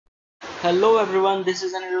Hello everyone, this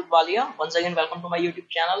is Anirudh Walia. Once again welcome to my YouTube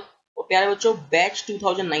channel. और प्यारे बच्चों, batch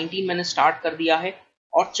 2019 मैंने स्टार्ट कर दिया है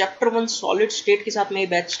और चैप्टर 1 सॉलिड स्टेट के साथ मैं ये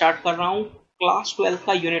बैच स्टार्ट कर रहा हूँ। क्लास 12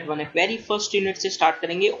 का यूनिट 1 है। वेरी फर्स्ट यूनिट से स्टार्ट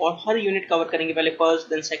करेंगे और हर यूनिट कवर करेंगे। पहले first,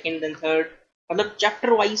 then second, then third, मतलब चैप्टर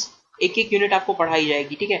वाइज एक एक यूनिट आपको पढ़ाई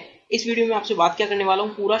जाएगी। ठीक है, इस वीडियो में आपसे बात क्या करने वाला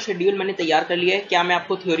हूँ, पूरा शेड्यूल मैंने तैयार कर लिया है। क्या मैं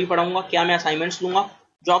आपको थ्योरी पढ़ाऊंगा, क्या मैं असाइनमेंट्स लूंगा,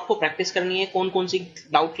 जो आपको प्रैक्टिस करनी है, कौन कौन सी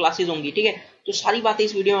डाउट क्लासेस होंगी। ठीक है, तो सारी बातें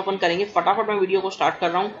इस वीडियो में अपन करेंगे। फटाफट मैं वीडियो को स्टार्ट कर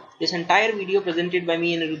रहा हूँ। This entire video presented by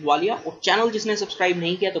मी अनिरुद्ध वालिया। और चैनल जिसने सब्सक्राइब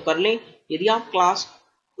नहीं किया तो कर लें। यदि आप क्लास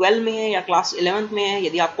 12 में है या क्लास 11th में है,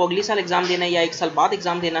 यदि आपको अगले साल एग्जाम देना है या एक साल बाद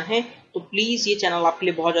एग्जाम देना है, तो प्लीज ये चैनल आपके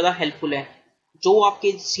लिए बहुत ज्यादा हेल्पफुल है। जो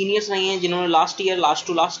आपके सीनियर्स रहे हैं, जिन्होंने लास्ट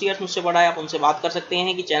टू लास्ट ईयर मुझसे पढ़ा है, आप उनसे बात कर सकते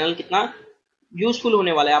हैं कि चैनल कितना यूजफुल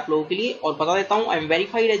होने वाला है आप लोगों के लिए। और बता देता हूँ, I am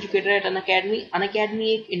verified educator eight Unacademy.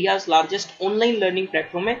 Unacademy एक India's largest online learning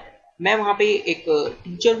platform है। मैं वहाँ पे एक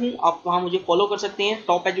टीचर हूँ, आप वहाँ मुझे फॉलो कर सकते हैं।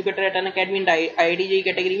 टॉप एजुकेटर एट अनअकैडमी इन IITJEE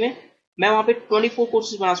कैटेगरी में मैं वहाँ पे 24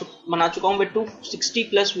 कोर्सेज बना चुका हूँ विद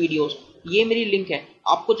 260+ वीडियोस। ये मेरी लिंक है।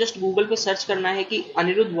 आपको जस्ट गूगल पे सर्च करना है कि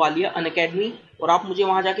अनिरुद्ध वालिया अनअकैडमी, और आप मुझे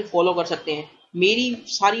वहाँ जाके फॉलो कर सकते हैं। मेरी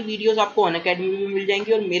सारी वीडियोस आपको अनअकैडमी में भी मिल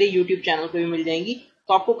जाएंगी और मेरे यूट्यूब चैनल पे भी मिल जाएंगी।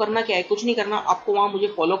 तो आपको करना क्या है, कुछ नहीं करना, आपको वहाँ मुझे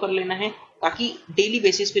फॉलो कर लेना है, ताकि डेली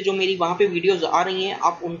बेसिस पे जो मेरी वहाँ पे वीडियोस आ रही हैं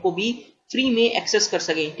आप उनको भी फ्री में एक्सेस कर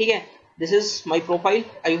सकें। ठीक है, this is my profile.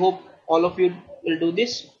 I hope all of you will do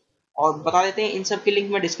this. और बता देते हैं, इन सब की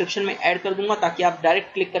लिंक मैं डिस्क्रिप्शन में ऐड कर दूंगा, ताकि आप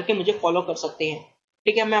डायरेक्ट क्लिक करके मुझे फॉलो कर सकते हैं।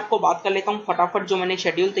 ठीक है, मैं आपको बात कर लेता हूँ फटाफट जो मैंने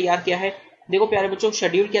शेड्यूल तैयार किया है। देखो प्यारे बच्चों,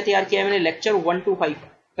 शेड्यूल क्या तैयार किया है मैंने, लेक्चर 1 to 5।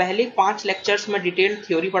 पहले 5 लेक्चर्स में डिटेल्ड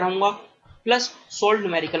थ्योरी पढ़ाऊंगा प्लस सोल्व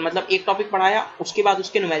न्यूमेरिकल, मतलब एक टॉपिक पढ़ाया, उसके बाद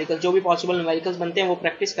उसके न्यूमेरिकल जो भी पॉसिबल न्यूमेरिकल्स बनते हैं वो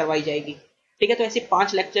प्रैक्टिस करवाई जाएगी। ठीक है, तो ऐसे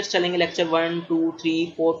 5 लेक्चर्स चलेंगे, लेक्चर 1 2 3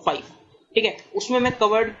 4 5। ठीक है, उसमें मैं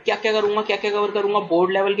कवर्ड क्या क्या कवर करूंगा,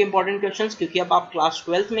 बोर्ड लेवल के इंपॉर्टेंट क्वेश्चंस, क्योंकि अब आप क्लास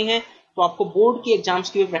 12th में हैं तो आपको बोर्ड की एग्जाम्स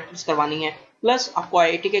की भी प्रैक्टिस करवानी है। प्लस आपको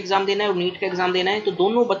IIT का एग्जाम देना है और नीट का एग्जाम देना है, तो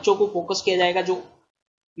दोनों बच्चों को फोकस किया जाएगा, जो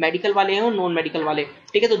मेडिकल वाले हैं और नॉन मेडिकल वाले।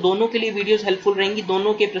 ठीक है, तो दोनों के लिए वीडियोस हेल्पफुल रहेंगी।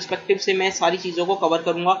 दोनों के पर्सपेक्टिव से मैं सारी चीजों को कवर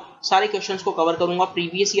करूंगा, सारे क्वेश्चंस को कवर करूंगा,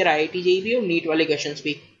 प्रीवियस ईयर IITJEE भी और नीट वाले क्वेश्चंस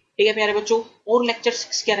भी। ठीक है प्यारे बच्चों, और लेक्चर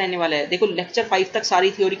 6 क्या रहने वाला है, देखो लेक्चर 5 तक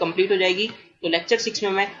सारी थ्योरी कंप्लीट हो जाएगी, तो लेक्चर 6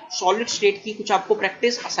 में मैं सॉलिड स्टेट की कुछ आपको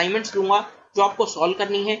प्रैक्टिस असाइनमेंट्स दूंगा जो आपको सॉल्व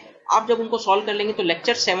करनी है। आप जब उनको सॉल्व कर लेंगे तो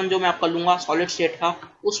लेक्चर 7 जो मैं आपका लूंगा सॉलिड स्टेट का,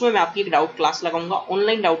 उसमें मैं आपकी एक डाउट क्लास लगाऊंगा,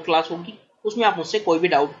 ऑनलाइन डाउट क्लास होगी, उसमें आप मुझसे कोई भी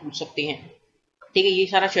डाउट पूछ सकते हैं। ठीक है, ये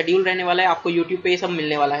सारा शेड्यूल रहने वाला है, आपको यूट्यूब पे ये सब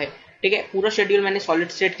मिलने वाला है। ठीक है, पूरा शेड्यूल मैंने सॉलिड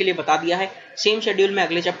स्टेट के लिए बता दिया है। सेम शेड्यूल मैं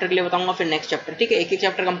अगले चैप्टर के लिए बताऊंगा, फिर नेक्स्ट चैप्टर। ठीक है, एक एक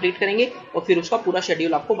चैप्टर कंप्लीट करेंगे और फिर उसका पूरा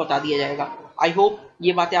शेड्यूल आपको बता दिया जाएगा। आई होप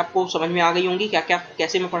ये बातें आपको समझ में आ गई होंगी, क्या क्या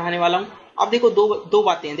कैसे मैं पढ़ाने वाला हूँ। अब देखो दो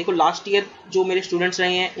बातें हैं। देखो लास्ट ईयर जो मेरे स्टूडेंट्स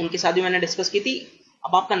रहे हैं उनके साथ भी मैंने डिस्कस की थी।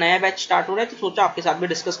 अब आपका नया बैच स्टार्ट हो रहा है तो सोचा आपके साथ भी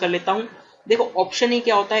डिस्कस कर लेता हूँ। देखो ऑप्शन ही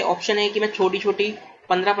क्या होता है, ऑप्शन है कि मैं छोटी छोटी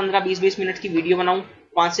 15-15 20-20 मिनट की वीडियो बनाऊं,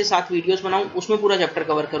 5 से 7 वीडियोस बनाऊं, उसमें पूरा चैप्टर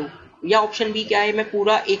कवर करूं। या ऑप्शन बी क्या है, मैं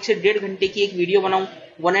पूरा 1 से 1.5 घंटे की एक वीडियो बनाऊं,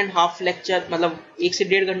 1.5 लेक्चर, मतलब 1 से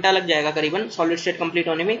 1.5 घंटा लग जाएगा करीबन सॉलिड स्टेट कंप्लीट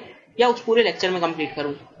होने में, या उस पूरे लेक्चर में कंप्लीट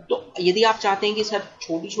करूं। तो यदि आप चाहते हैं कि सर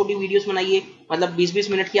छोटी छोटी वीडियोस बनाइए, मतलब 20-20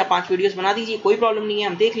 मिनट की आप 5 वीडियोस बना दीजिए, कोई प्रॉब्लम नहीं है,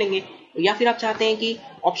 हम देख लेंगे। या फिर आप चाहते हैं कि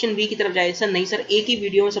ऑप्शन बी की तरफ जाए, सर नहीं सर एक ही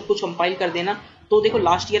वीडियो में सब कुछ कंपाइल कर देना, तो देखो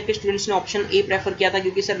लास्ट ईयर के स्टूडेंट्स ने ऑप्शन ए प्रेफर किया था,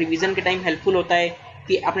 क्योंकि सर रिवीजन के टाइम हेल्पफुल होता है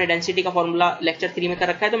कि आपने डेंसिटी का फॉर्मूला लेक्चर 3 में कर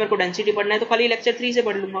रखा है, तो मेरे को डेंसिटी पढ़ना है तो खाली लेक्चर 3 से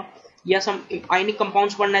पढ़ लूंगा, या सम आयनिक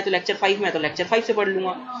कंपाउंड्स पढ़ना है तो लेक्चर 5 में, तो लेक्चर 5 से पढ़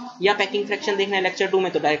लूंगा, या पैकिंग फ्रैक्शन देखना है लेक्चर 2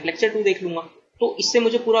 में तो डायरेक्ट लेक्चर 2 देख लूंगा। तो इससे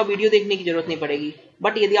मुझे पूरा वीडियो देखने की जरूरत नहीं पड़ेगी।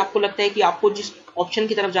 बट यदि आपको लगता है कि आपको जिस ऑप्शन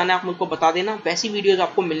की तरफ जाना है आप मुझको बता देना, वैसी वीडियोस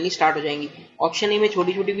आपको मिलनी स्टार्ट हो जाएंगी। ऑप्शन ए में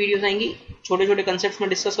छोटी छोटी वीडियोस आएंगी, छोटे छोटे कंसेप्ट्स में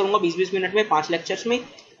डिस्कस करूंगा 20-20 मिनट में 5 लेक्चर्स में।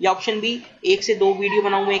 या ऑप्शन बी 1 से 2 वीडियो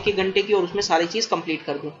बनाऊंगा 1-1 घंटे की और उसमें सारी चीज कंप्लीट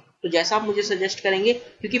कर दूं। तो जैसा आप मुझे सजेस्ट करेंगे,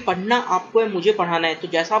 क्योंकि पढ़ना आपको है, मुझे पढ़ाना है, तो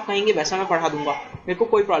जैसा आप कहेंगे वैसा मैं पढ़ा दूंगा, मेरे को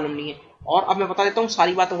कोई प्रॉब्लम नहीं है। और अब मैं बता देता हूँ,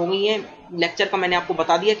 सारी बातें हो गई हैं। लेक्चर का मैंने आपको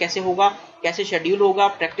बता दिया कैसे होगा, कैसे शेड्यूल होगा,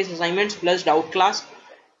 practice assignments plus doubt class.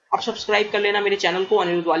 आप सब्सक्राइब कर लेना मेरे चैनल को,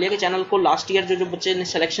 अनिरुद्ध वालिया के चैनल को। लास्ट ईयर जो बच्चे ने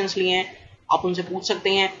सिलेक्शंस लिए हैं आप उनसे पूछ सकते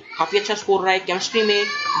हैं, काफी अच्छा स्कोर रहा है केमिस्ट्री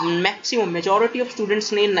में। मैक्सिमम मेजॉरिटी ऑफ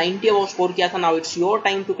स्टूडेंट्स ने 90 अबव स्कोर किया था। Now it's your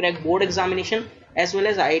time to crack board examination as well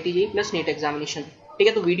as IITJEE plus NEET examination. ठीक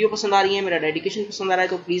है, तो वीडियो पसंद आ रही है, मेरा डेडिकेशन पसंद आ रहा है,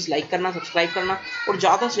 तो प्लीज लाइक करना, सब्सक्राइब करना और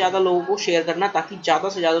ज्यादा से ज्यादा लोगों को शेयर करना, ताकि ज्यादा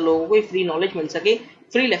से ज्यादा लोगों को फ्री नॉलेज मिल सके,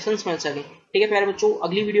 फ्री लेसन्स मिल सके। ठीक है प्यारे बच्चों,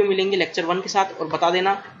 अगली वीडियो मिलेंगे लेक्चर 1 के साथ, और बता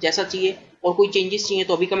देना जैसा चाहिए, और कोई चेंजेस चाहिए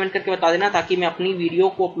तो अभी कमेंट करके बता देना, ताकि मैं अपनी वीडियो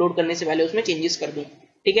को अपलोड करने से पहले उसमें चेंजेस कर दूं।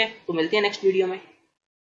 ठीक है, तो मिलते हैं नेक्स्ट वीडियो में।